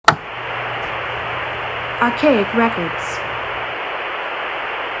Archaic Records.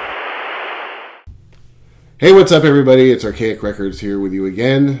 Hey, what's up, everybody? It's Archaic Records here with you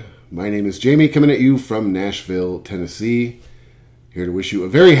again. My name is Jamie, coming at you from Nashville, Tennessee. Here to wish you a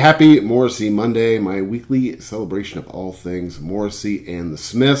very happy Morrissey Monday, my weekly celebration of all things Morrissey and the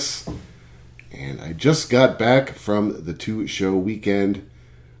Smiths. And I just got back from the two-show weekend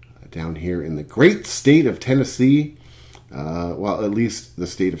down here in the great state of Tennessee. Well, at least the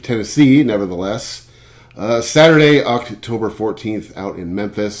state of Tennessee, nevertheless. Saturday, October 14th, out in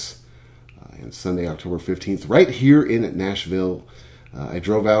Memphis. And Sunday, October 15th, right here in Nashville. I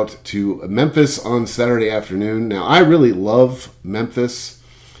drove out to Memphis on Saturday afternoon. Now, I really love Memphis.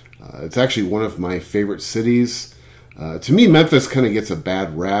 It's actually one of my favorite cities. To me, Memphis kind of gets a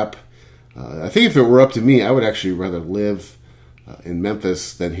bad rap. I think if it were up to me, I would actually rather live in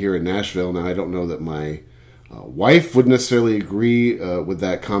Memphis than here in Nashville. Now, I don't know that my wife would necessarily agree with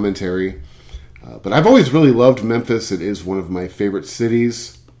that commentary. But I've always really loved Memphis. It is one of my favorite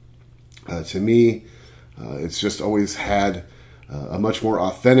cities. To me, it's just always had a much more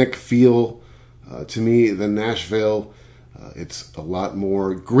authentic feel to me than Nashville. It's a lot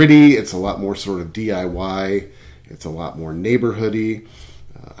more gritty. It's a lot more sort of DIY. It's a lot more neighborhoody.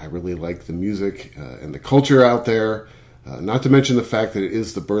 I really like the music and the culture out there. Not to mention the fact that it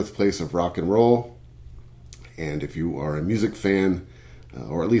is the birthplace of rock and roll. And if you are a music fan,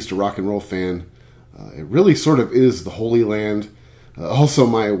 or at least a rock and roll fan, it really sort of is the Holy Land. Also,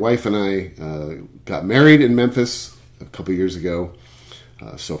 my wife and I got married in Memphis a couple years ago.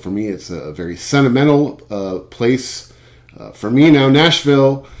 So for me, it's a very sentimental place. For me now,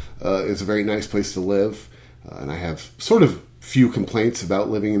 Nashville is a very nice place to live. And I have sort of few complaints about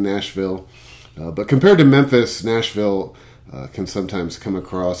living in Nashville. But compared to Memphis, Nashville can sometimes come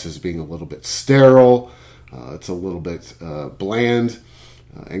across as being a little bit sterile. It's a little bit bland.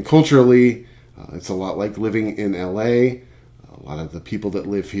 And culturally, it's a lot like living in LA. A lot of the people that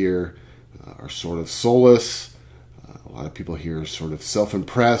live here are sort of soulless. A lot of people here are sort of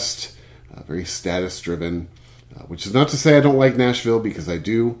self-impressed, very status-driven, which is not to say I don't like Nashville, because I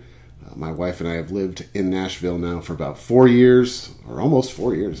do. My wife and I have lived in Nashville now for about 4 years, or almost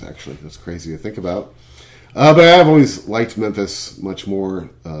 4 years, actually. That's crazy to think about. But I've always liked Memphis much more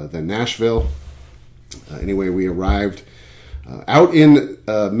than Nashville. Anyway, we arrived out in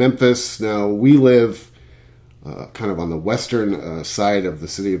Memphis. Now, we live kind of on the western side of the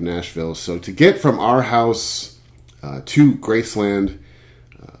city of Nashville. So to get from our house to Graceland,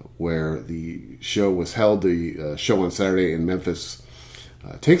 where the show was held, the show on Saturday in Memphis,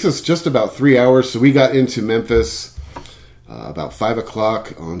 takes us just about 3 hours. So we got into Memphis about 5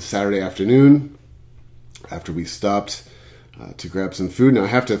 o'clock on Saturday afternoon after we stopped to grab some food. Now, I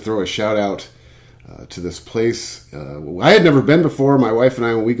have to throw a shout out to this place. I had never been before. My wife and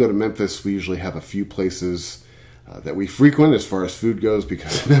I, when we go to Memphis, we usually have a few places that we frequent as far as food goes,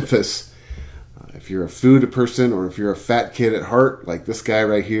 because Memphis, if you're a food person or if you're a fat kid at heart, like this guy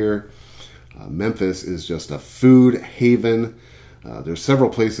right here, Memphis is just a food haven. There's several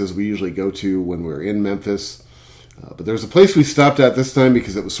places we usually go to when we're in Memphis. But there's a place we stopped at this time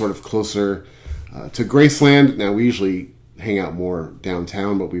because it was sort of closer to Graceland. Now, we usually hang out more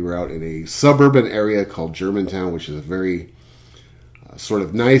downtown, but we were out in a suburban area called Germantown, which is a very sort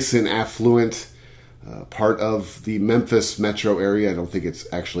of nice and affluent part of the Memphis metro area. I don't think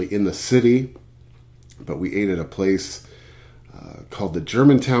it's actually in the city, but we ate at a place called the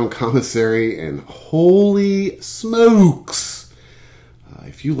Germantown Commissary, and holy smokes!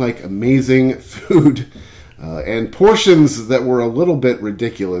 If you like amazing food and portions that were a little bit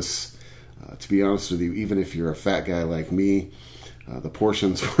ridiculous, to be honest with you, even if you're a fat guy like me, the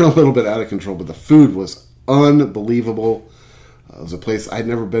portions were a little bit out of control, but the food was unbelievable. It was a place I'd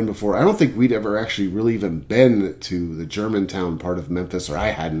never been before. I don't think we'd ever actually really even been to the Germantown part of Memphis, or I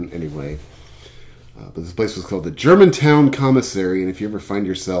hadn't anyway. But this place was called the Germantown Commissary, and if you ever find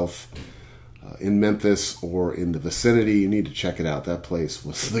yourself in Memphis or in the vicinity, you need to check it out. That place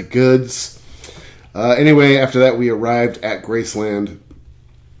was the goods. Anyway, after that, we arrived at Graceland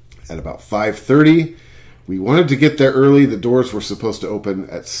at about 5:30. We wanted to get there early. The doors were supposed to open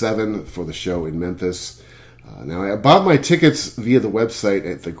at 7 for the show in Memphis. Now, I bought my tickets via the website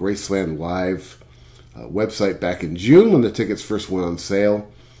at the Graceland Live website back in June when the tickets first went on sale.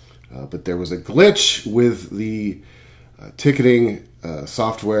 But there was a glitch with the ticketing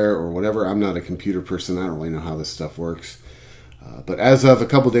software or whatever. I'm not a computer person. I don't really know how this stuff works. But as of a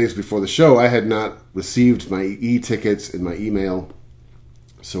couple days before the show, I had not received my e-tickets in my email.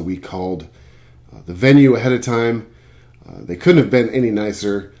 So we called the venue ahead of time. They couldn't have been any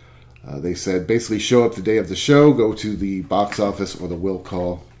nicer. They said basically show up the day of the show, go to the box office or the will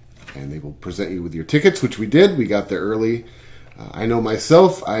call, and they will present you with your tickets, which we did. We got there early. I know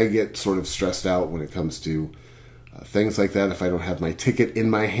myself, I get sort of stressed out when it comes to things like that. If I don't have my ticket in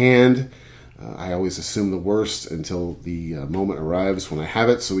my hand, I always assume the worst until the moment arrives when I have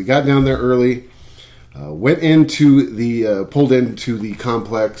it. So we got down there early, pulled into the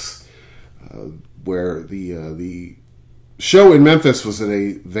complex where the show in Memphis was at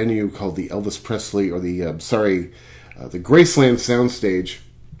a venue called the Elvis Presley, or the Graceland Soundstage,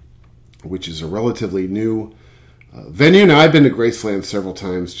 which is a relatively new venue. Now, I've been to Graceland several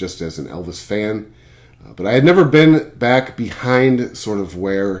times just as an Elvis fan, but I had never been back behind sort of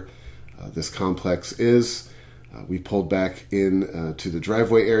where this complex is. We pulled back in to the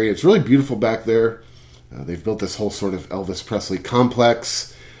driveway area. It's really beautiful back there. They've built this whole sort of Elvis Presley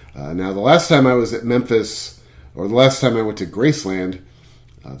complex. Now, the last time I was at Memphis, or the last time I went to Graceland,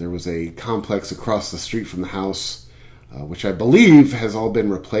 there was a complex across the street from the house, which I believe has all been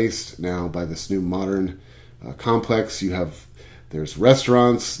replaced now by this new modern complex. There's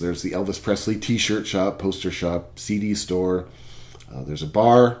restaurants, there's the Elvis Presley t-shirt shop, poster shop, CD store, there's a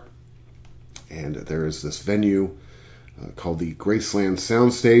bar, and there is this venue called the Graceland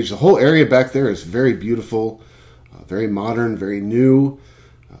Soundstage. The whole area back there is very beautiful, very modern, very new.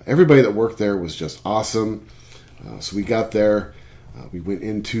 Everybody that worked there was just awesome. So we got there, we went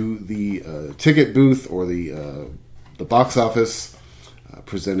into the ticket booth, or the box office,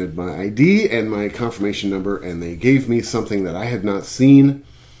 presented my ID and my confirmation number, and they gave me something that I had not seen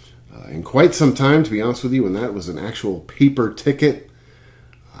in quite some time, to be honest with you, and that was an actual paper ticket.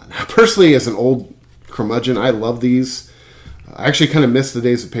 Now, personally, as an old curmudgeon, I love these. I actually kind of miss the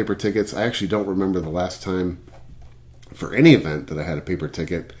days of paper tickets. I actually don't remember the last time for any event that I had a paper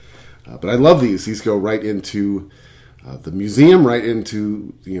ticket, but I love these. These go right into the museum, right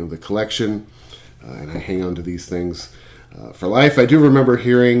into the collection, and I hang on to these things for life. I do remember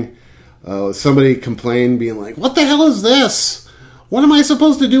hearing somebody complain, being like, "What the hell is this? What am I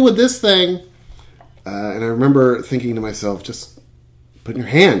supposed to do with this thing?" And I remember thinking to myself, just put in your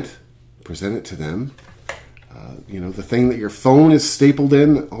hand, present it to them. The thing that your phone is stapled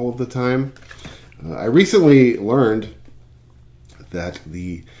in all of the time. I recently learned that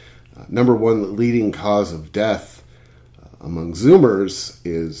the number one leading cause of death among Zoomers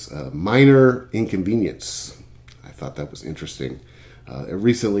is minor inconvenience. I thought that was interesting. It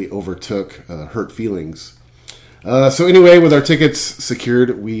recently overtook hurt feelings. So anyway, with our tickets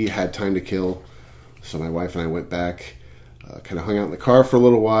secured, we had time to kill. So my wife and I went back, kind of hung out in the car for a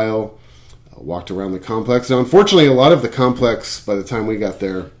little while, walked around the complex. Now, unfortunately, a lot of the complex, by the time we got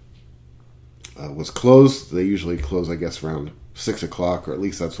there, was closed. They usually close, I guess, around 6 o'clock, or at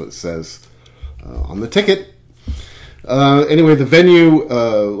least that's what it says on the ticket. Anyway, the venue,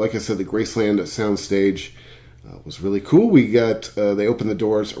 like I said, the Graceland Soundstage, was really cool. They opened the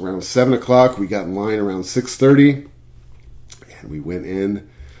doors around 7 o'clock. We got in line around 6:30, and we went in.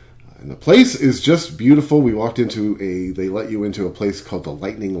 And the place is just beautiful. We walked they let you into a place called the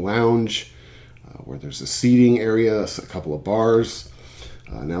Lightning Lounge, where there's a seating area, a couple of bars.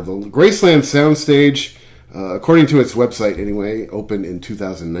 Now, the Graceland Soundstage, according to its website anyway, opened in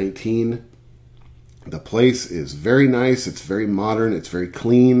 2019. The place is very nice. It's very modern. It's very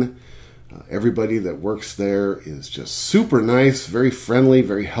clean. Everybody that works there is just super nice, very friendly,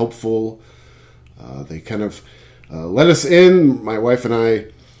 very helpful. They kind of let us in. My wife and I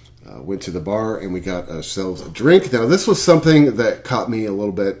went to the bar, and we got ourselves a drink. Now, this was something that caught me a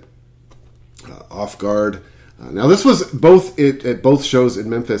little bit off guard. Now, this was at both shows in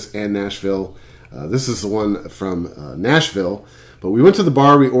Memphis and Nashville. This is the one from Nashville. But we went to the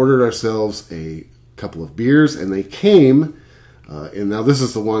bar. We ordered ourselves a couple of beers, and they came. And now this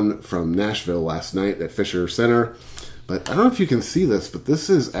is the one from Nashville last night at Fisher Center. But I don't know if you can see this, but this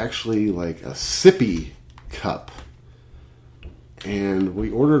is actually like a sippy cup. And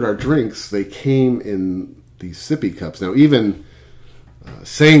we ordered our drinks. They came in these sippy cups. Now, even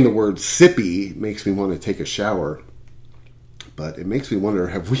saying the word sippy makes me want to take a shower. But it makes me wonder,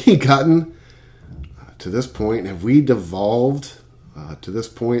 have we gotten to this point? Have we devolved to this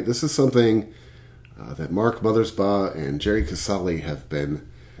point? This is something that Mark Mothersbaugh and Jerry Casale have been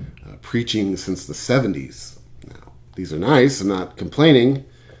preaching since the 70s. Now, these are nice. I'm not complaining.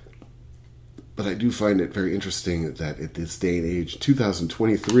 But I do find it very interesting that at this day and age,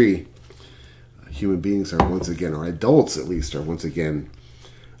 2023, human beings are once again, or adults at least, are once again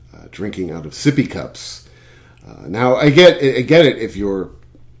drinking out of sippy cups. Now, I get it if you're,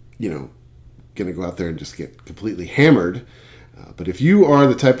 going to go out there and just get completely hammered. But if you are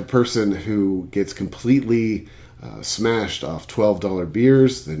the type of person who gets completely smashed off $12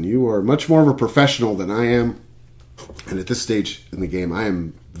 beers, then you are much more of a professional than I am. And at this stage in the game, I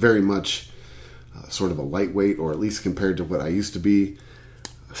am very much sort of a lightweight, or at least compared to what I used to be.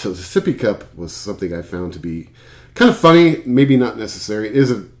 So the sippy cup was something I found to be kind of funny, maybe not necessary. It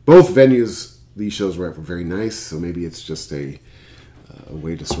is both venues these shows were at were very nice, so maybe it's just a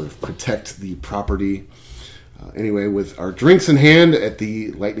way to sort of protect the property. Anyway, with our drinks in hand at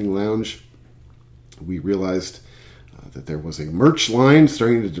the Lightning Lounge, we realized that there was a merch line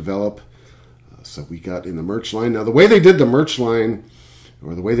starting to develop. So we got in the merch line. Now, the way they did the merch line,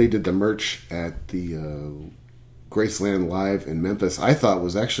 or the way they did the merch at the Graceland Live in Memphis, I thought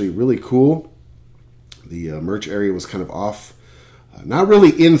was actually really cool. The merch area was kind of off, not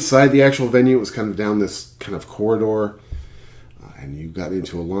really inside the actual venue. It was kind of down this kind of corridor. And you got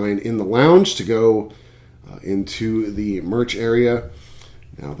into a line in the lounge to go into the merch area.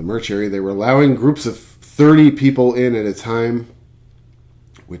 Now, the merch area, they were allowing groups of 30 people in at a time,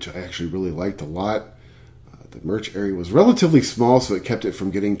 which I actually really liked a lot. The merch area was relatively small, so it kept it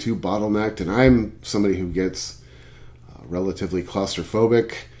from getting too bottlenecked, and I'm somebody who gets relatively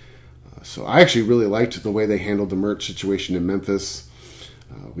claustrophobic. So I actually really liked the way they handled the merch situation in Memphis.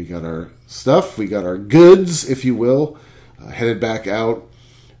 We got our stuff, we got our goods, if you will, headed back out,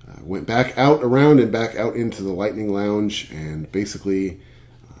 went back out around and back out into the Lightning Lounge, and basically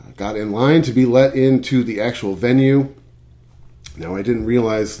got in line to be let into the actual venue. Now, I didn't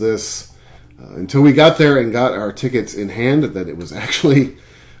realize this until we got there and got our tickets in hand, that it was actually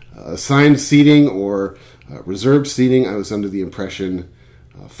assigned seating or reserved seating. I was under the impression,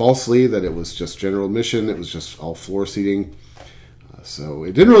 falsely, that it was just general admission. It was just all floor seating. So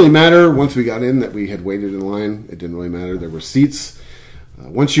it didn't really matter once we got in that we had waited in line. It didn't really matter. There were seats.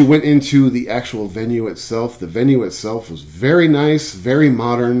 Once you went into the actual venue itself, the venue itself was very nice, very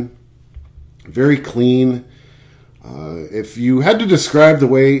modern, very clean. If you had to describe the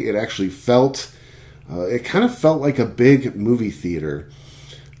way it actually felt, it kind of felt like a big movie theater.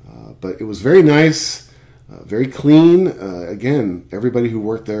 But it was very nice, very clean. Again, everybody who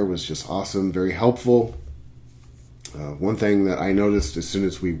worked there was just awesome, very helpful. One thing that I noticed as soon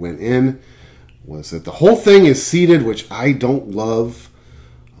as we went in was that the whole thing is seated, which I don't love,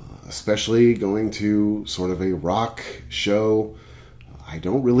 especially going to sort of a rock show. I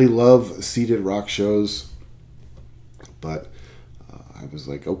don't really love seated rock shows. But I was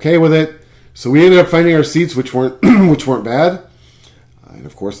like, okay with it. So we ended up finding our seats, which weren't bad. And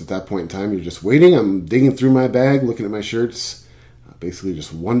of course, at that point in time, you're just waiting. I'm digging through my bag, looking at my shirts, basically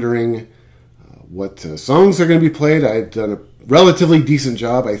just wondering what songs are going to be played. I've done a relatively decent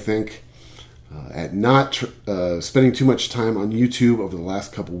job, I think, at not spending too much time on YouTube over the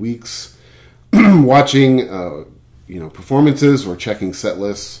last couple weeks, watching performances or checking set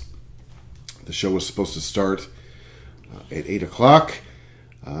lists. The show was supposed to start at 8 o'clock,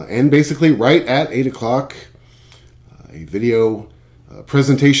 and basically right at 8 o'clock, a video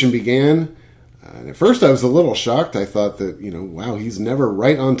presentation began. And at first I was a little shocked. I thought that, wow, he's never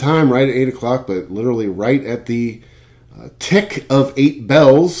right on time, right at 8 o'clock, but literally right at the tick of 8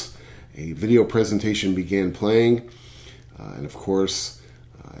 bells, a video presentation began playing. And of course,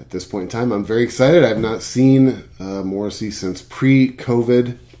 at this point in time, I'm very excited. I've not seen Morrissey since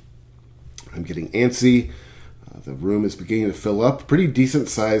pre-COVID. I'm getting antsy. The room is beginning to fill up. Pretty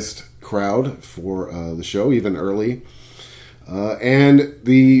decent-sized crowd for the show, even early. And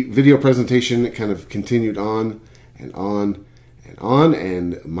the video presentation kind of continued on and on and on.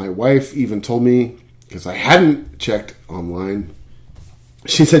 And my wife even told me, because I hadn't checked online,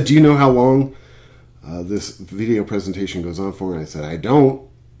 she said, "Do you know how long this video presentation goes on for?" And I said, "I don't."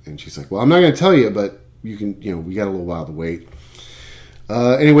 And she's like, "Well, I'm not going to tell you, but you can, we got a little while to wait."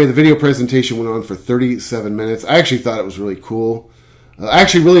 Anyway, the video presentation went on for 37 minutes. I actually thought it was really cool. I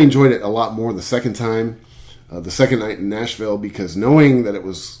actually really enjoyed it a lot more the second time, the second night in Nashville, because knowing that it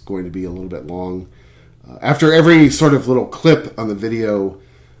was going to be a little bit long, after every sort of little clip on the video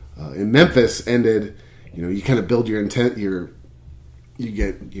in Memphis ended, you kind of build your intent, you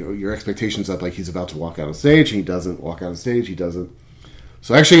get your expectations up, like he's about to walk out on stage, and he doesn't walk out on stage, he doesn't.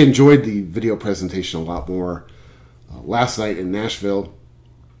 So I actually enjoyed the video presentation a lot more last night in Nashville,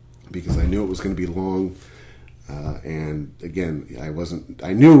 because I knew it was going to be long, and again,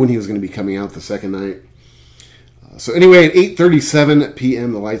 I knew when he was going to be coming out the second night. So anyway, at 8:37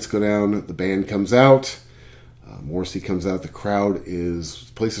 p.m., the lights go down, the band comes out, Morrissey comes out, the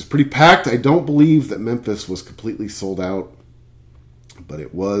place is pretty packed. I don't believe that Memphis was completely sold out, but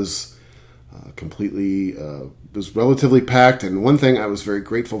it was was relatively packed. And one thing I was very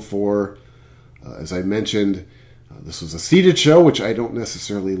grateful for, as I mentioned, this was a seated show, which I don't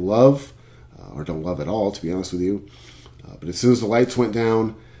necessarily love, or don't love at all, to be honest with you. But as soon as the lights went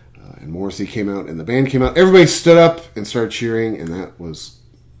down and Morrissey came out and the band came out, everybody stood up and started cheering, and that was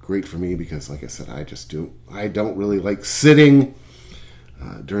great for me because, like I said, I don't really like sitting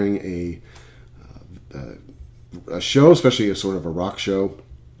during a show, especially a sort of a rock show.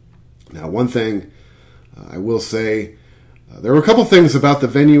 Now, one thing I will say, there were a couple things about the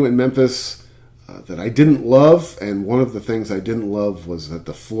venue in Memphis that I didn't love, and one of the things I didn't love was that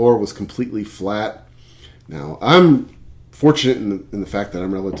the floor was completely flat. Now, I'm fortunate in the fact that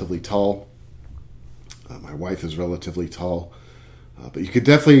I'm relatively tall. My wife is relatively tall. But you could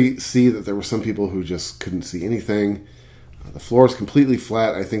definitely see that there were some people who just couldn't see anything. The floor is completely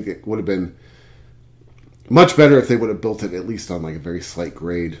flat. I think it would have been much better if they would have built it at least on like a very slight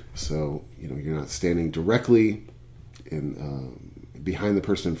grade. So, you're not standing directly behind the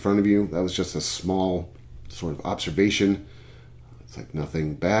person in front of you. That was just a small sort of observation. It's like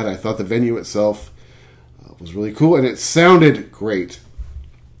nothing bad. I thought the venue itself was really cool, and it sounded great.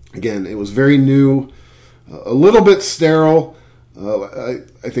 Again, it was very new, a little bit sterile.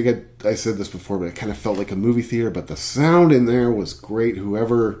 I think I said this before, but it kind of felt like a movie theater. But the sound in there was great.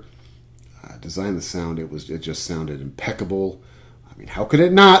 Whoever designed the sound, it just sounded impeccable. I mean, how could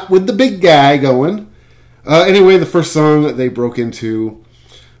it not with the big guy going? Anyway, the first song that they broke into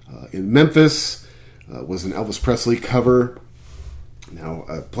in Memphis was an Elvis Presley cover. Now,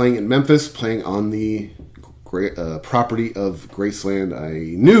 playing in Memphis, playing on the property of Graceland,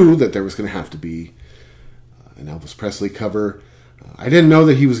 I knew that there was going to have to be an Elvis Presley cover. I didn't know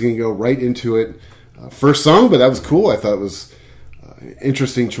that he was going to go right into it first song, but that was cool. I thought it was an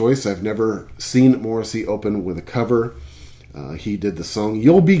interesting choice. I've never seen Morrissey open with a cover. He did the song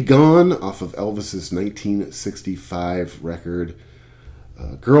You'll Be Gone off of Elvis's 1965 record,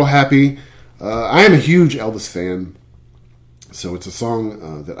 Girl Happy. I am a huge Elvis fan, so it's a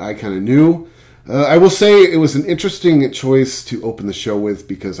song that I kind of knew. I will say it was an interesting choice to open the show with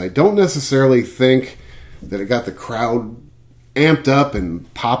because I don't necessarily think that it got the crowd amped up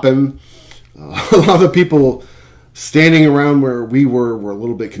and popping. A lot of the people standing around where we were a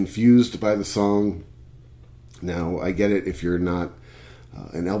little bit confused by the song. Now, I get it if you're not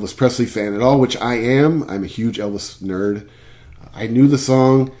an Elvis Presley fan at all, which I am. I'm a huge Elvis nerd. I knew the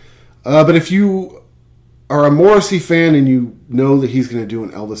song. But if you are a Morrissey fan and you know that he's going to do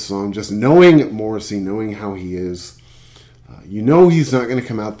an Elvis song, just knowing Morrissey, knowing how he is, he's not going to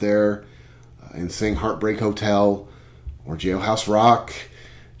come out there and sing Heartbreak Hotel or Jailhouse Rock.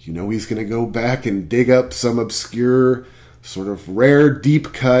 He's going to go back and dig up some obscure, sort of rare,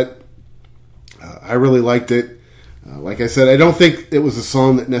 deep cut. I really liked it. Like I said, I don't think it was a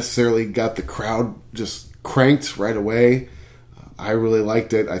song that necessarily got the crowd just cranked right away. I really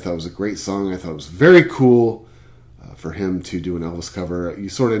liked it. I thought it was a great song. I thought it was very cool for him to do an Elvis cover. You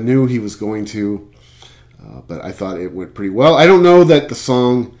sort of knew he was going to, but I thought it went pretty well. I don't know that the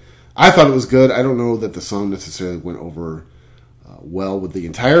song... I thought it was good. I don't know that the song necessarily went over well with the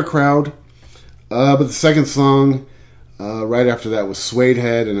entire crowd. But the second song, right after that, was Suede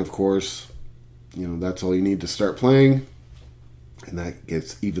Head. And of course, that's all you need to start playing. And that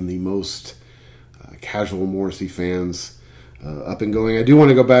gets even the most casual Morrissey fans up and going. I do want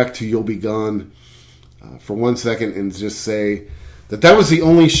to go back to You'll Be Gone for 1 second and just say that was the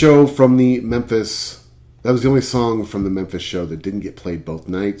only show from the Memphis... That was the only song from the Memphis show that didn't get played both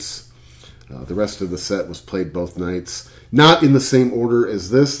nights. The rest of the set was played both nights. Not in the same order as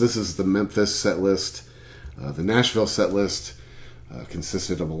this. This is the Memphis set list. The Nashville set list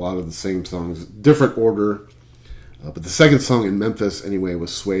consisted of a lot of the same songs. Different order. But the second song in Memphis, anyway,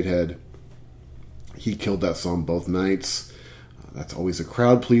 was Suede Head. He killed that song both nights. That's always a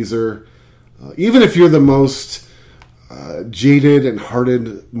crowd pleaser. Even if you're the most... jaded and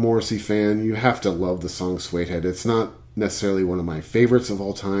hardened Morrissey fan, you have to love the song Suede Head. It's not necessarily one of my favorites of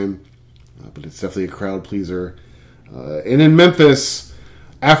all time, but it's definitely a crowd pleaser. And in Memphis,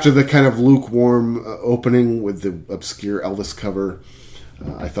 after the kind of lukewarm opening with the obscure Elvis cover,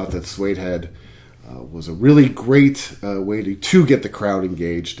 I thought that Suede Head was a really great way to get the crowd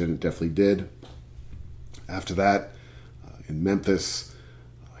engaged, and it definitely did. After that, in Memphis,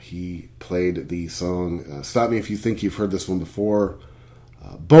 he played the song Stop Me If You Think You've Heard This One Before.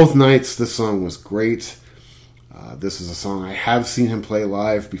 Both nights, this song was great. This is a song I have seen him play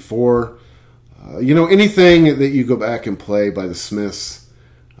live before. Anything that you go back and play by the Smiths,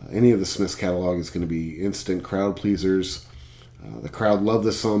 any of the Smiths catalog is going to be instant crowd pleasers. The crowd loved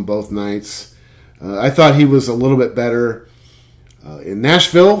this song both nights. I thought he was a little bit better in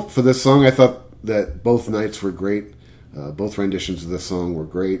Nashville for this song. I thought that both nights were great. Both renditions of this song were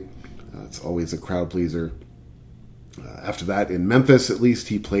great. It's always a crowd pleaser. After that, in Memphis, at least,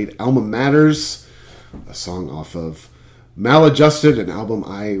 he played Alma Matters, a song off of Maladjusted, an album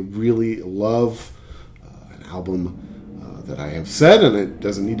I really love, an album that I have said, and it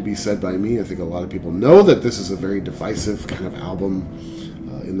doesn't need to be said by me. I think a lot of people know that this is a very divisive kind of album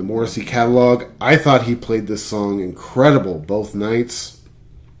in the Morrissey catalog. I thought he played this song incredible both nights.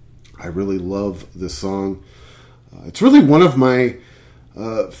 I really love this song. It's really one of my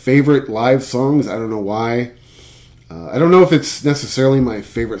favorite live songs. I don't know why. I don't know if it's necessarily my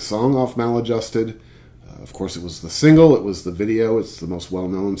favorite song off Maladjusted. Of course, it was the single. It was the video. It's the most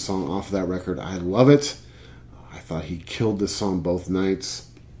well-known song off that record. I love it. I thought he killed this song both nights.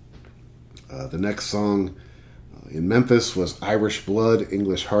 The next song in Memphis was Irish Blood,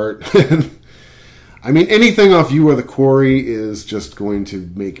 English Heart. I mean, anything off You Are the Quarry is just going to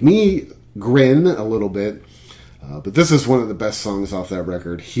make me grin a little bit. But this is one of the best songs off that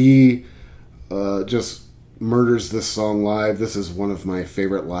record. He just murders this song live. This is one of my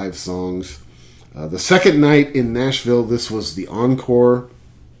favorite live songs. The second night in Nashville, this was the encore,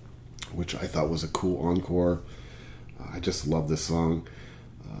 which I thought was a cool encore. I just love this song.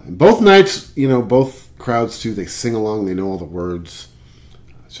 And both nights, you know, both crowds too, they sing along, they know all the words.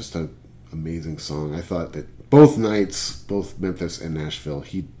 It's just an amazing song. I thought that both nights, both Memphis and Nashville,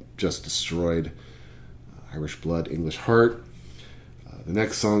 he just destroyed. Irish Blood, English Heart. The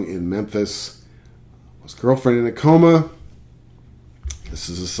next song in Memphis was Girlfriend in a Coma. This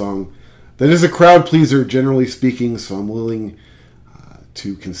is a song that is a crowd pleaser, generally speaking, so I'm willing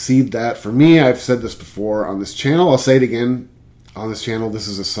to concede that. For me, I've said this before on this channel. I'll say it again on this channel. This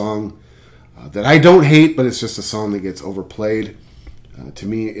is a song that I don't hate, but it's just a song that gets overplayed. To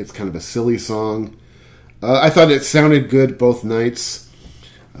me, it's kind of a silly song. I thought it sounded good both nights.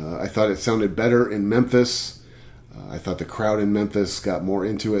 I thought it sounded better in Memphis. I thought the crowd in Memphis got more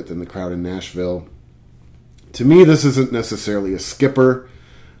into it than the crowd in Nashville. To me, this isn't necessarily a skipper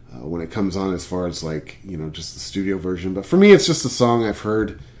when it comes on as far as, like, you know, just the studio version. But for me, it's just a song I've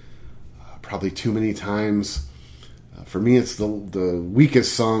heard probably too many times. For me, it's the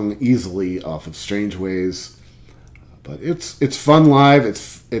weakest song easily off of Strange Ways. But it's fun live.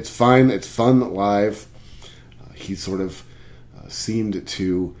 It's fine. It's fun live. He sort of seemed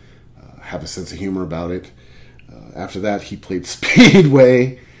to have a sense of humor about it. After that, he played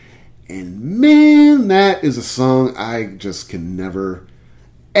Speedway. And man, that is a song I just can never,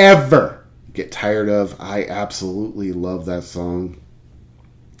 ever get tired of. I absolutely love that song.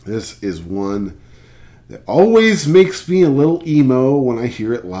 This is one that always makes me a little emo when I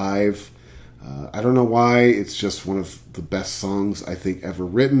hear it live. I don't know why. It's just one of the best songs I think ever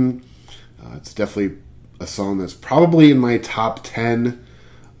written. It's definitely a song that's probably in my top 10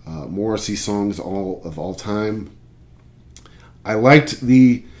 Morrissey songs of all time. I liked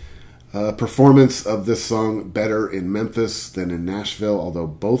the performance of this song better in Memphis than in Nashville, although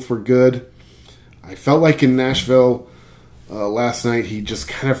both were good. I felt like in Nashville last night he just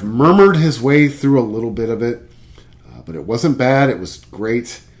kind of murmured his way through a little bit of it, but it wasn't bad. It was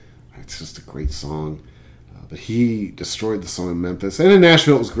great. It's just a great song. But he destroyed the song in Memphis. And in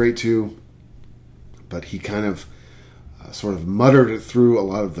Nashville it was great too, but he kind of sort of muttered it through a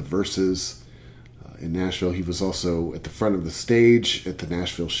lot of the verses. In Nashville, he was also at the front of the stage at the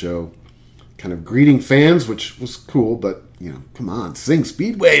Nashville show, kind of greeting fans, which was cool, but, you know, come on, sing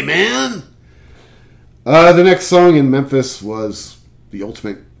Speedway, man! The next song in Memphis was the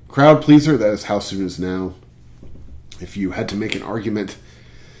ultimate crowd pleaser. That is How Soon Is Now. If you had to make an argument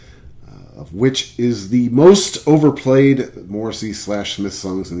of which is the most overplayed Morrissey/Smith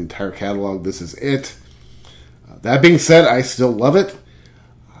songs in the entire catalog, this is it. That being said, I still love it.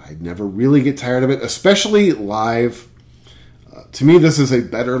 I never really get tired of it, especially live. To me, this is a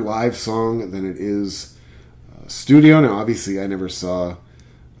better live song than it is studio. Now, obviously, I never saw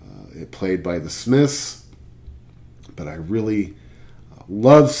it played by the Smiths, but I really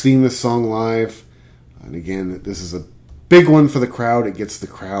love seeing this song live. And again, this is a big one for the crowd. It gets the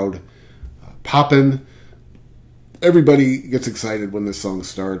crowd popping. Everybody gets excited when this song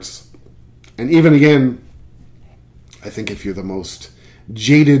starts. And even again, I think if you're the most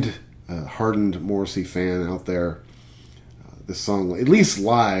jaded, hardened Morrissey fan out there, this song, at least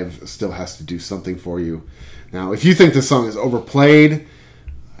live, still has to do something for you. Now, if you think this song is overplayed,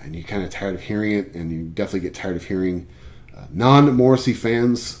 and you're kind of tired of hearing it, and you definitely get tired of hearing non-Morrissey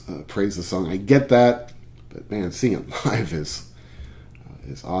fans praise the song, I get that, but man, seeing it live is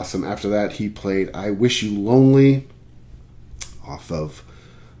awesome. After that, he played I Wish You Lonely off of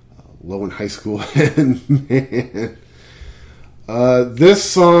Low in High School, and man, this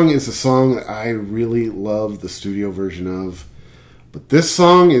song is a song that I really love the studio version of, but this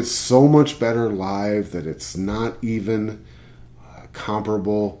song is so much better live that it's not even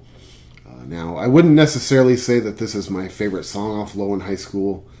comparable. Now, I wouldn't necessarily say that this is my favorite song off Low in High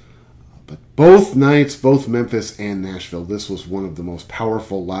School, Both nights, both Memphis and Nashville, this was one of the most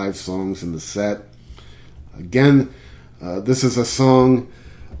powerful live songs in the set. Again, this is a song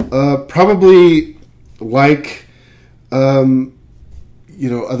probably like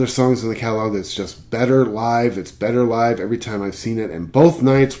other songs in the catalog that's just better live. It's better live every time I've seen it, and both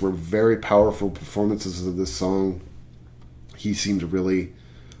nights were very powerful performances of this song. He seemed to really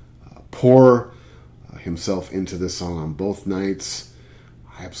pour himself into this song on both nights.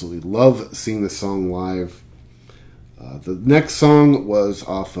 I absolutely love seeing this song live. The next song was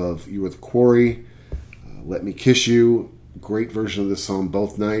off of You Were the Quarry, Let Me Kiss You. Great version of this song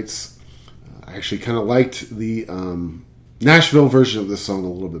both nights. I actually kind of liked the Nashville version of this song a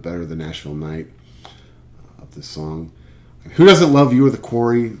little bit better than Nashville Night of this song. Who doesn't love You Were the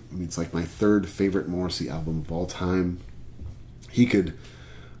Quarry? I mean, it's like my third favorite Morrissey album of all time. He could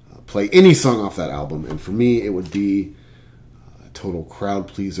play any song off that album, and for me, it would be a total crowd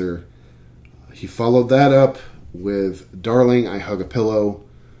pleaser. He followed that up with Darling, I Hug a Pillow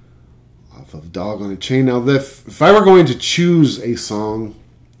off of Dog on a Chain. Now, if I were going to choose a song,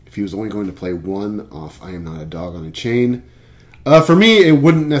 if he was only going to play one off I Am Not a Dog on a Chain, for me, it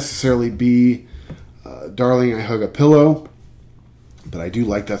wouldn't necessarily be Darling, I Hug a Pillow, but I do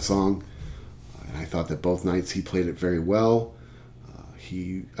like that song, and I thought that both nights he played it very well.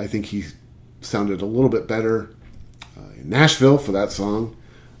 I think he sounded a little bit better in Nashville for that song.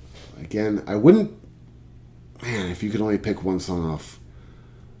 Again, if you could only pick one song off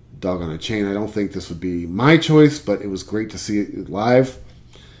Dog on a Chain, I don't think this would be my choice, but it was great to see it live.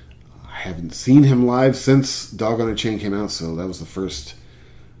 I haven't seen him live since Dog on a Chain came out, so that was the first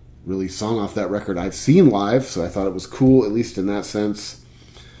really song off that record I've seen live, so I thought it was cool, at least in that sense.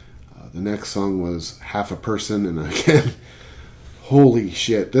 The next song was Half a Person, and again, holy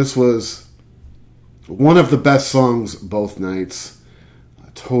shit, this was one of the best songs both nights.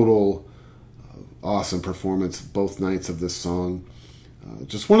 A total awesome performance both nights of this song.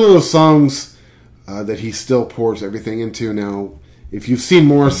 Just one of those songs that he still pours everything into. Now, if you've seen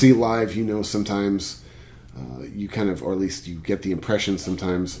Morrissey live, you know sometimes you kind of, or at least you get the impression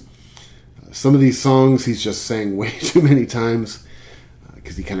sometimes, some of these songs he's just saying way too many times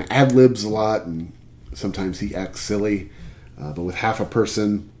because he kind of ad-libs a lot and sometimes he acts silly. But with Half a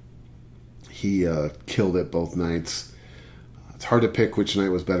Person, he killed it both nights. It's hard to pick which night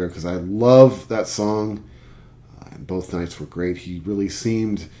was better because I love that song. And both nights were great. He really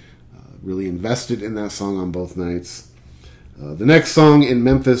seemed really invested in that song on both nights. The next song in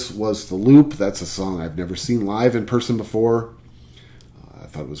Memphis was The Loop. That's a song I've never seen live in person before. I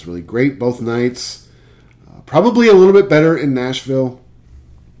thought it was really great both nights. Probably a little bit better in Nashville.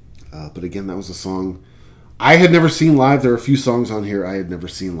 But again, that was a song I had never seen live. There are a few songs on here I had never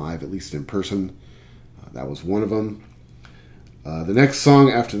seen live, at least in person. That was one of them. The next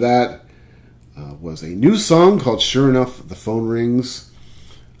song after that was a new song called Sure Enough, The Phone Rings.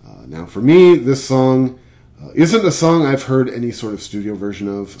 Now, for me, this song isn't a song I've heard any sort of studio version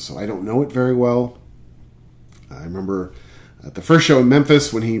of, so I don't know it very well. I remember at the first show in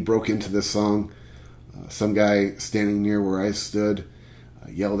Memphis when he broke into this song, some guy standing near where I stood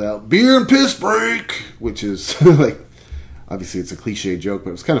yelled out, "Beer and piss break," which is like, obviously it's a cliche joke,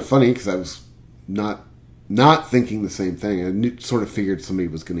 but it was kind of funny because I was not thinking the same thing. I sort of figured somebody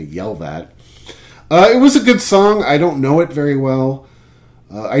was going to yell that. It was a good song. I don't know it very well.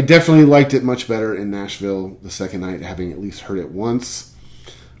 I definitely liked it much better in Nashville the second night, having at least heard it once.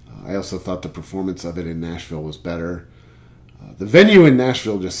 I also thought the performance of it in Nashville was better. The venue in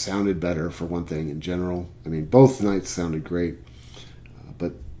Nashville just sounded better, for one thing, in general. I mean, both nights sounded great.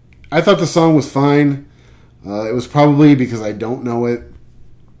 But I thought the song was fine. It was probably because I don't know it.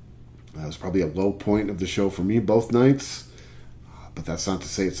 It was probably a low point of the show for me both nights. But that's not to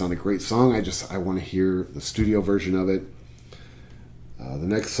say it's not a great song. I want to hear the studio version of it. The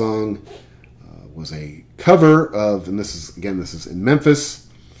next song was a cover of, and this is in Memphis.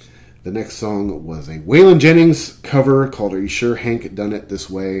 The next song was a Waylon Jennings cover called Are You Sure Hank Done It This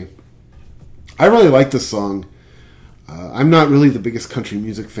Way? I really like this song. I'm not really the biggest country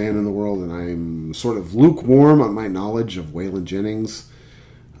music fan in the world, and I'm sort of lukewarm on my knowledge of Waylon Jennings.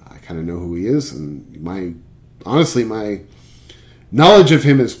 I kind of know who he is, and my knowledge of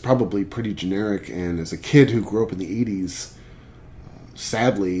him is probably pretty generic, and as a kid who grew up in the 80s,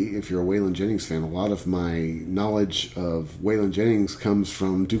 sadly, if you're a Waylon Jennings fan, a lot of my knowledge of Waylon Jennings comes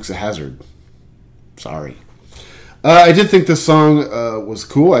from Dukes of Hazzard. Sorry. I did think this song was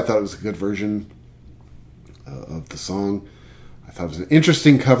cool. I thought it was a good version of the song. I thought it was an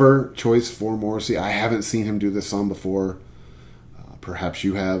interesting cover choice for Morrissey. I haven't seen him do this song before. Perhaps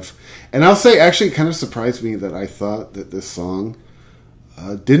you have. And I'll say, actually, it kind of surprised me that I thought that this song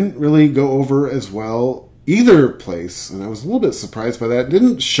Didn't really go over as well either place, and I was a little bit surprised by that. It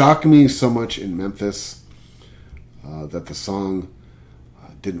didn't shock me so much in Memphis that the song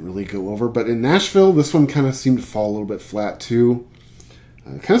didn't really go over, but in Nashville, this one kind of seemed to fall a little bit flat too.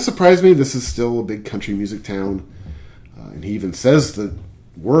 It kind of surprised me. This is still a big country music town, and he even says the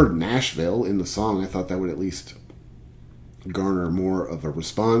word Nashville in the song. I thought that would at least garner more of a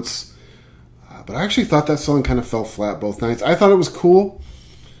response. But I actually thought that song kind of fell flat both nights. I thought it was cool.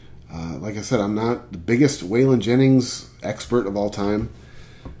 Like I said, I'm not the biggest Waylon Jennings expert of all time.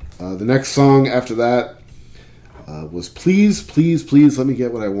 The next song after that was Please, Please, Please Let Me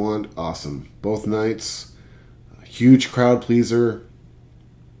Get What I Want. Awesome. Both nights. Huge crowd pleaser.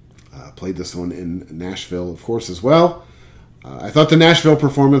 Played this one in Nashville, of course, as well. I thought the Nashville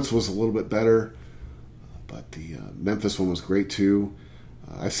performance was a little bit better, but the Memphis one was great too.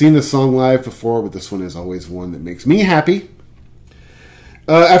 I've seen this song live before, but this one is always one that makes me happy.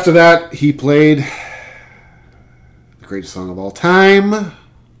 After that, he played the greatest song of all time.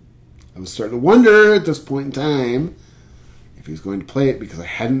 I was starting to wonder at this point in time if he was going to play it because I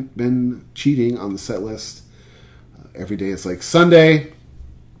hadn't been cheating on the set list. Every Day Is Like Sunday,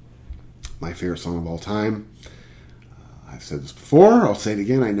 my favorite song of all time. I've said this before, I'll say it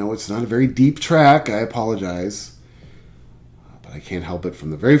again. I know it's not a very deep track. I apologize. But I can't help it.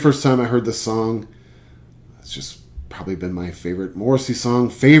 From the very first time I heard this song, it's just probably been my favorite Morrissey song,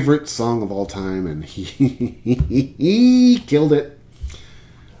 favorite song of all time, and he killed it.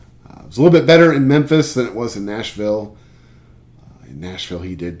 It was a little bit better in Memphis than it was in Nashville. In Nashville,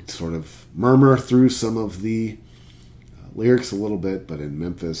 he did sort of murmur through some of the lyrics a little bit, but in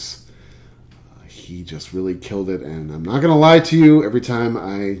Memphis, he just really killed it. And I'm not going to lie to you, every time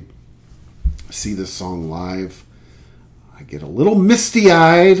I see this song live, I get a little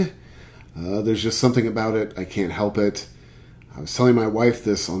misty-eyed. There's just something about it. I can't help it. I was telling my wife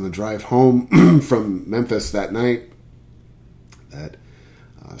this on the drive home from Memphis that night, that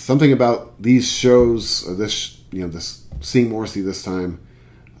something about these shows, or this seeing Morrissey this time,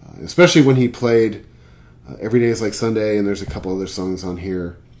 especially when he played Every Day Is Like Sunday, and there's a couple other songs on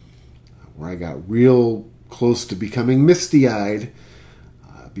here where I got real close to becoming misty-eyed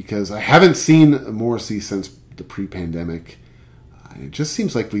because I haven't seen Morrissey since the pre-pandemic. It just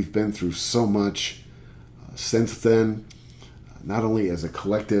seems like we've been through so much since then, not only as a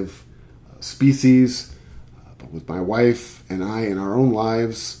collective species, but with my wife and I in our own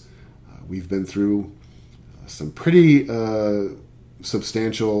lives. We've been through some pretty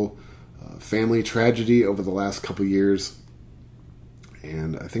substantial family tragedy over the last couple years.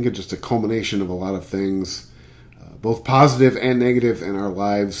 And I think it's just a culmination of a lot of things, both positive and negative in our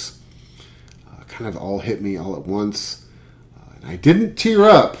lives, kind of all hit me all at once. I didn't tear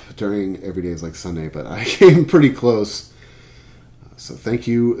up during Every Day Is Like Sunday, but I came pretty close. So thank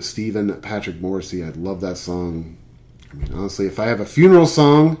you, Stephen Patrick Morrissey. I love that song. I mean, honestly, if I have a funeral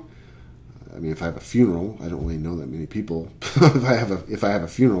song, if I have a funeral, I don't really know that many people. if I have a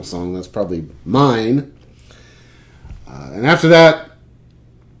funeral song, that's probably mine. And after that,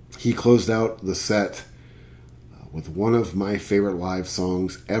 he closed out the set with one of my favorite live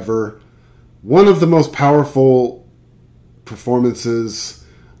songs ever. One of the most powerful performances,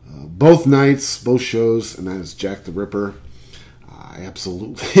 both nights, both shows, and that is Jack the Ripper. I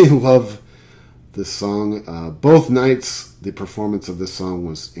absolutely love this song. Both nights, the performance of this song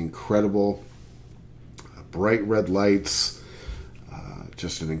was incredible. Bright red lights,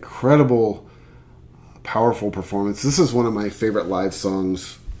 just an incredible, powerful performance. This is one of my favorite live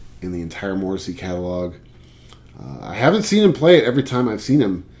songs in the entire Morrissey catalog. I haven't seen him play it every time I've seen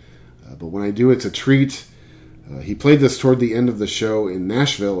him, but when I do, it's a treat. He played this toward the end of the show in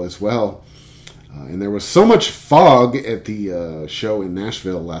Nashville as well. And there was so much fog at the show in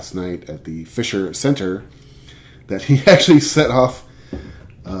Nashville last night at the Fisher Center that he actually set off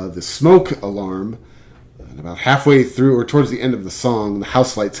the smoke alarm. And about halfway through, or towards the end of the song, the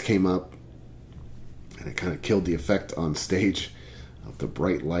house lights came up. And it kind of killed the effect on stage of the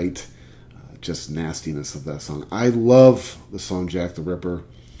bright light. Just nastiness of that song. I love the song Jack the Ripper.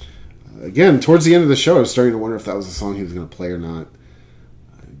 Again, towards the end of the show, I was starting to wonder if that was a song he was going to play or not.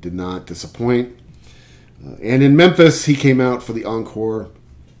 It did not disappoint. And in Memphis, he came out for the encore,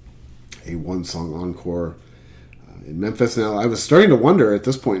 a one-song encore. In Memphis now, I was starting to wonder at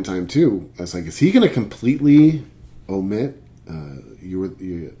this point in time, too. I was like, is he going to completely omit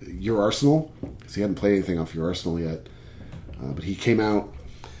Your Arsenal? Because he hadn't played anything off Your Arsenal yet. But he came out,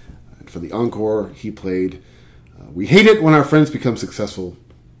 and for the encore, he played We Hate It When Our Friends Become Successful.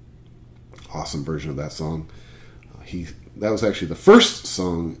 Awesome version of that song. That was actually the first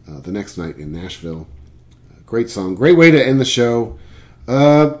song the next night in Nashville. Great song. Great way to end the show.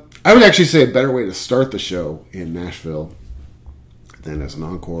 I would actually say a better way to start the show in Nashville than as an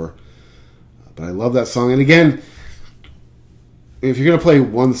encore. But I love that song. And again, if you're going to play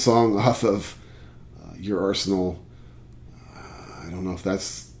one song off of Your Arsenal, I don't know if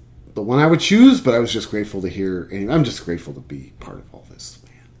that's the one I would choose, but I was just grateful to hear. And I'm just grateful to be part of all this,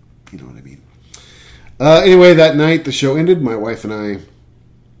 man. You know what I mean? Anyway, that night the show ended. My wife and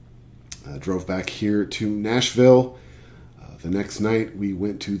I drove back here to Nashville. The next night we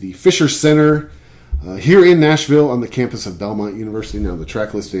went to the Fisher Center here in Nashville on the campus of Belmont University. Now the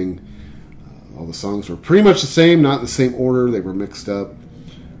track listing, all the songs were pretty much the same, not in the same order. They were mixed up.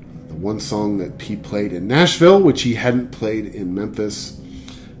 The one song that he played in Nashville, which he hadn't played in Memphis,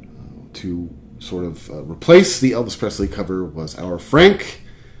 to sort of replace the Elvis Presley cover, was Our Frank.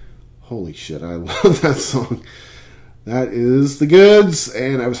 Holy shit, I love that song. That is the goods,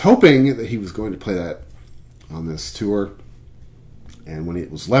 and I was hoping that he was going to play that on this tour. And when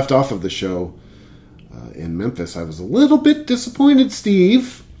it was left off of the show in Memphis, I was a little bit disappointed,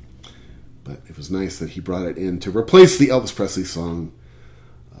 Steve. But it was nice that he brought it in to replace the Elvis Presley song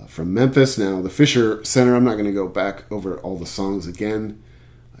from Memphis. Now, the Fisher Center, I'm not going to go back over all the songs again.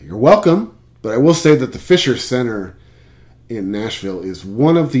 You're welcome. But I will say that the Fisher Center in Nashville is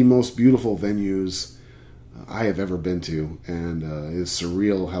one of the most beautiful venues I have ever been to. And it's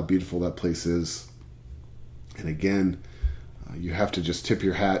surreal how beautiful that place is. And again, you have to just tip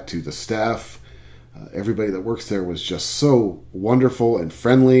your hat to the staff. Everybody that works there was just so wonderful and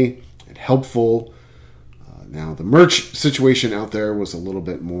friendly and helpful. Now, the merch situation out there was a little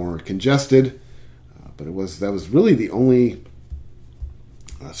bit more congested, but that was really the only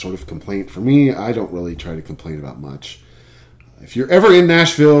sort of complaint for me. I don't really try to complain about much. If you're ever in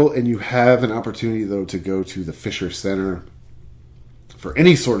Nashville and you have an opportunity, though, to go to the Fisher Center for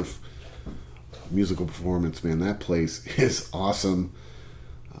any sort of musical performance, man, that place is awesome.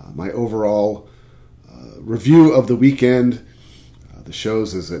 My overall review of the weekend, the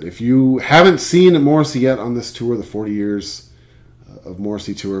shows, is that if you haven't seen Morrissey yet on this tour, the 40 Years of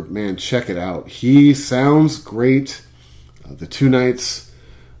Morrissey tour, man, check it out. He sounds great. The two nights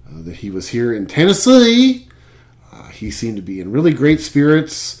that he was here in Tennessee, he seemed to be in really great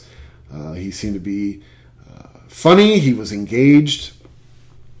spirits. He seemed to be funny. He was engaged.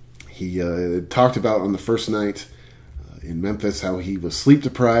 He talked about on the first night in Memphis how he was sleep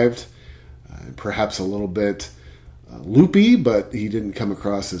deprived, perhaps a little bit loopy, but he didn't come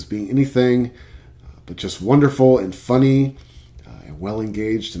across as being anything but just wonderful and funny and well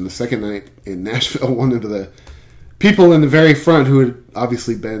engaged. And the second night in Nashville, one of the people in the very front who had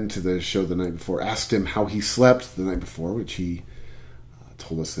obviously been to the show the night before asked him how he slept the night before, which he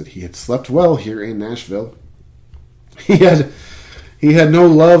told us that he had slept well here in Nashville. He had no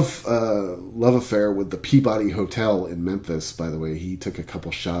love affair with the Peabody Hotel in Memphis, by the way. He took a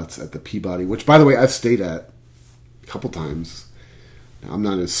couple shots at the Peabody, which, by the way, I've stayed at a couple times. Now, I'm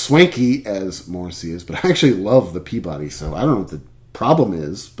not as swanky as Morrissey is, but I actually love the Peabody, so I don't know what the problem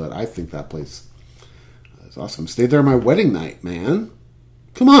is, but I think that place is awesome. Stayed there on my wedding night, man.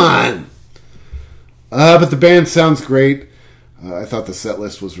 Come on! But the band sounds great. I thought the set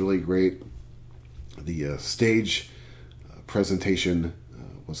list was really great. The stage presentation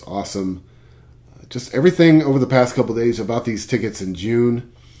was awesome. Just everything over the past couple days about these tickets in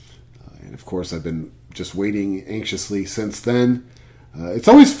June. And of course, I've been just waiting anxiously since then. It's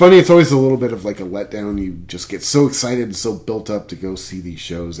always funny. It's always a little bit of like a letdown. You just get so excited and so built up to go see these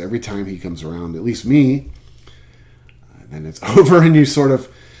shows every time he comes around, at least me. And then it's over and you sort of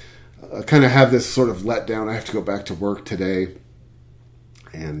kind of have this sort of letdown. I have to go back to work today.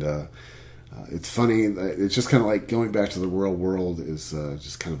 And it's funny. It's just kind of like going back to the real world is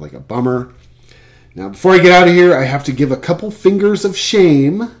just kind of like a bummer. Now, before I get out of here, I have to give a couple fingers of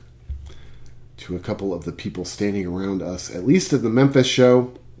shame to a couple of the people standing around us, at least at the Memphis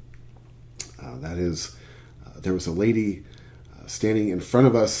show. That is, there was a lady standing in front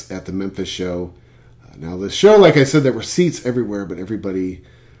of us at the Memphis show. Now, the show, like I said, there were seats everywhere, but everybody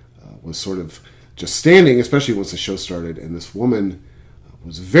was sort of just standing, especially once the show started. And this woman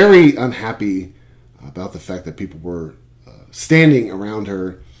was very unhappy about the fact that people were standing around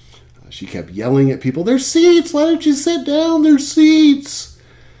her. She kept yelling at people, "There's seats! Why don't you sit down? There's seats!"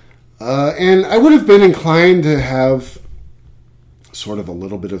 And I would have been inclined to have sort of a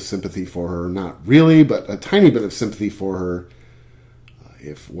little bit of sympathy for her. Not really, but a tiny bit of sympathy for her.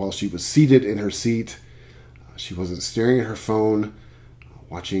 If while she was seated in her seat, she wasn't staring at her phone,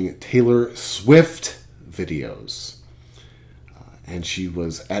 watching Taylor Swift videos. And she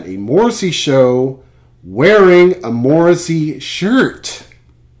was at a Morrissey show wearing a Morrissey shirt,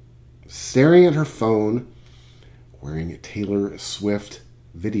 staring at her phone, wearing Taylor Swift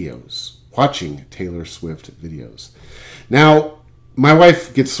videos, watching Taylor Swift videos. Now, my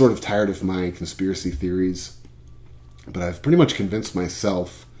wife gets sort of tired of my conspiracy theories, but I've pretty much convinced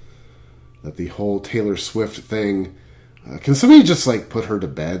myself that the whole Taylor Swift thing, can somebody just like put her to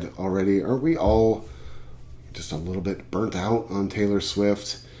bed already? Aren't we all just a little bit burnt out on Taylor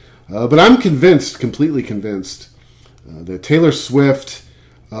Swift? But I'm convinced, completely convinced, that Taylor Swift,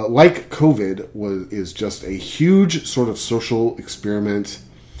 like COVID, is just a huge sort of social experiment,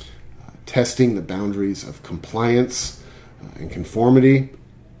 testing the boundaries of compliance and conformity.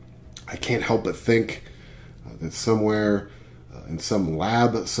 I can't help but think that somewhere in some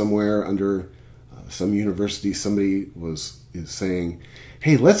lab somewhere under some university, somebody is saying,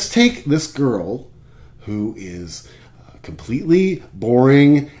 hey, let's take this girl who is completely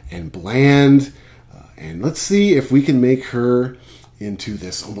boring and bland, and let's see if we can make her into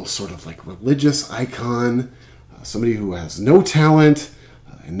this almost sort of like religious icon, somebody who has no talent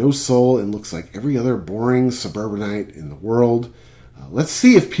and no soul and looks like every other boring suburbanite in the world. Let's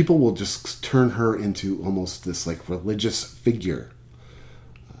see if people will just turn her into almost this like religious figure.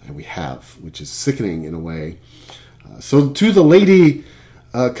 And we have, which is sickening in a way. So to the lady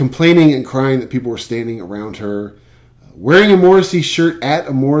complaining and crying that people were standing around her, wearing a Morrissey shirt at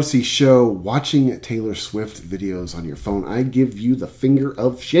a Morrissey show, watching Taylor Swift videos on your phone, I give you the finger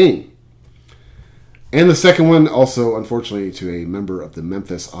of shame. And the second one, also, unfortunately, to a member of the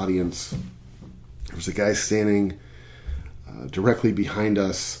Memphis audience. There was a guy standing directly behind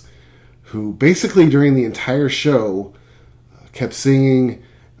us who basically during the entire show kept singing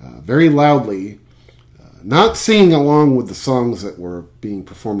very loudly, not singing along with the songs that were being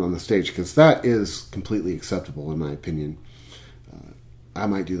performed on the stage, because that is completely acceptable in my opinion. I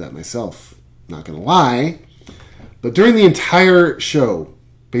might do that myself, not going to lie. But during the entire show,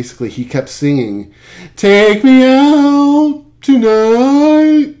 basically he kept singing, "Take me out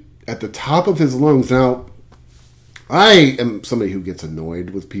tonight," at the top of his lungs. Now, I am somebody who gets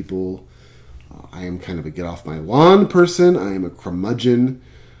annoyed with people. I am kind of a get off my lawn person. I am a curmudgeon.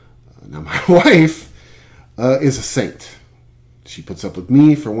 Now, my wife is a saint. She puts up with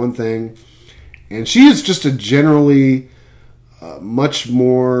me, for one thing. And she is just a generally much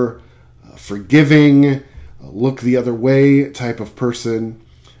more forgiving, look the other way type of person.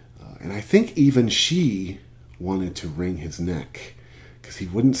 And I think even she wanted to wring his neck because he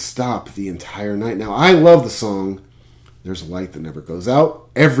wouldn't stop the entire night. Now, I love the song "There's a Light That Never Goes Out."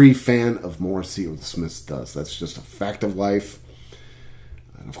 Every fan of Morrissey or the Smiths does. That's just a fact of life.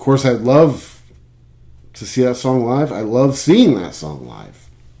 And of course, I'd love to see that song live. I love seeing that song live.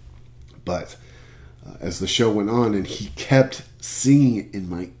 But as the show went on and he kept singing it in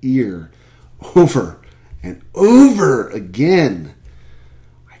my ear over and over again,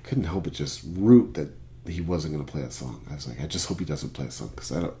 I couldn't help but just root that he wasn't going to play that song. I was like, I just hope he doesn't play that song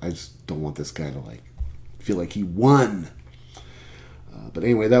because I just don't want this guy to like feel like he won. But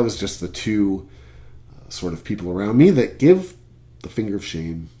anyway, that was just the two sort of people around me that give the finger of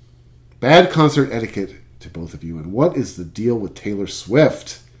shame. Bad concert etiquette to both of you. And what is the deal with Taylor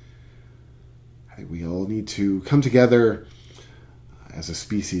Swift? I think we all need to come together as a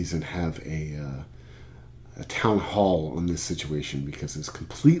species and have a town hall on this situation because it's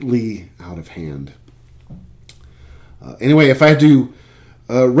completely out of hand. Anyway, if I had to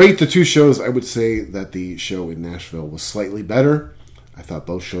rate the two shows, I would say that the show in Nashville was slightly better. I thought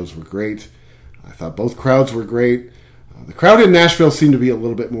both shows were great. I thought both crowds were great. The crowd in Nashville seemed to be a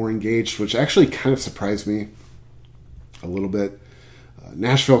little bit more engaged, which actually kind of surprised me a little bit.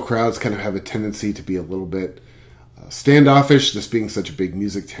 Nashville crowds kind of have a tendency to be a little bit standoffish, this being such a big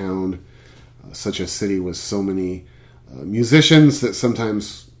music town, such a city with so many musicians that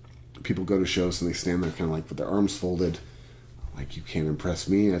sometimes people go to shows and they stand there kind of like with their arms folded, like, you can't impress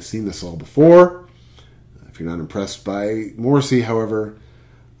me. I've seen this all before. If you're not impressed by Morrissey, however,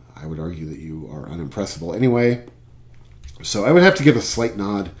 I would argue that you are unimpressible anyway. So I would have to give a slight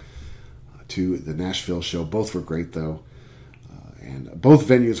nod to the Nashville show. Both were great, though. And both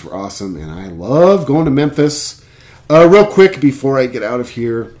venues were awesome. And I love going to Memphis. Real quick, before I get out of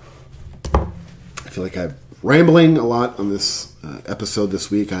here, I feel like I'm rambling a lot on this episode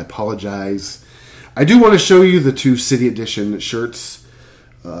this week. I apologize. I do want to show you the two City Edition shirts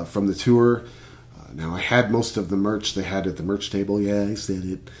from the tour. Now, I had most of the merch they had at the merch table. Yeah, I said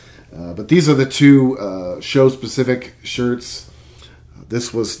it. But these are the two show-specific shirts.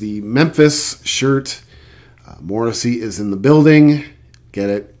 This was the Memphis shirt. Morrissey is in the building. Get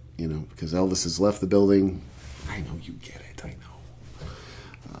it? You know, because Elvis has left the building. I know you get it. I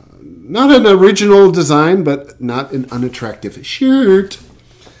know. Not an original design, but not an unattractive shirt.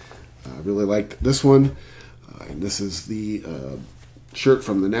 I really liked this one. And this is the shirt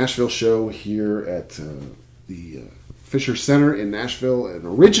from the Nashville show here at the Fisher Center in Nashville. An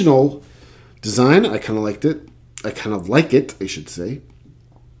original design. I kind of liked it. I kind of like it, I should say.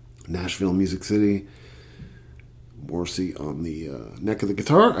 Nashville, Music City. Morrissey on the neck of the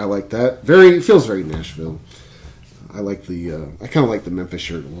guitar. I like that. It feels very Nashville. I kind of like the Memphis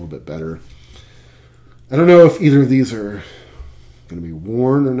shirt a little bit better. I don't know if either of these are going to be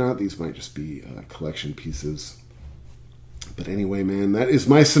worn or not. These might just be collection pieces. But anyway, man, that is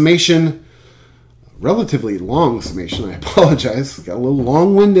my summation. Relatively long summation. I apologize. Got a little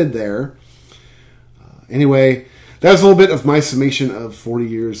long-winded there. Anyway, that was a little bit of my summation of 40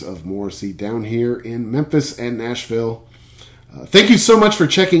 years of Morrissey down here in Memphis and Nashville. Thank you so much for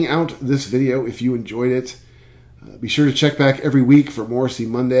checking out this video. If you enjoyed it, be sure to check back every week for Morrissey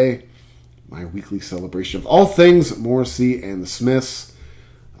Monday, my weekly celebration of all things Morrissey and the Smiths.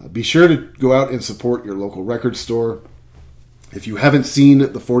 Be sure to go out and support your local record store. If you haven't seen the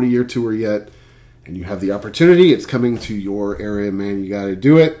 40-year tour yet and you have the opportunity, it's coming to your area, man. You got to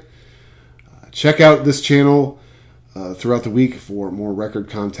do it. Check out this channel throughout the week for more record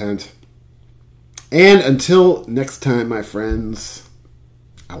content. And until next time, my friends,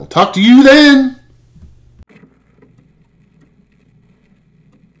 I will talk to you then.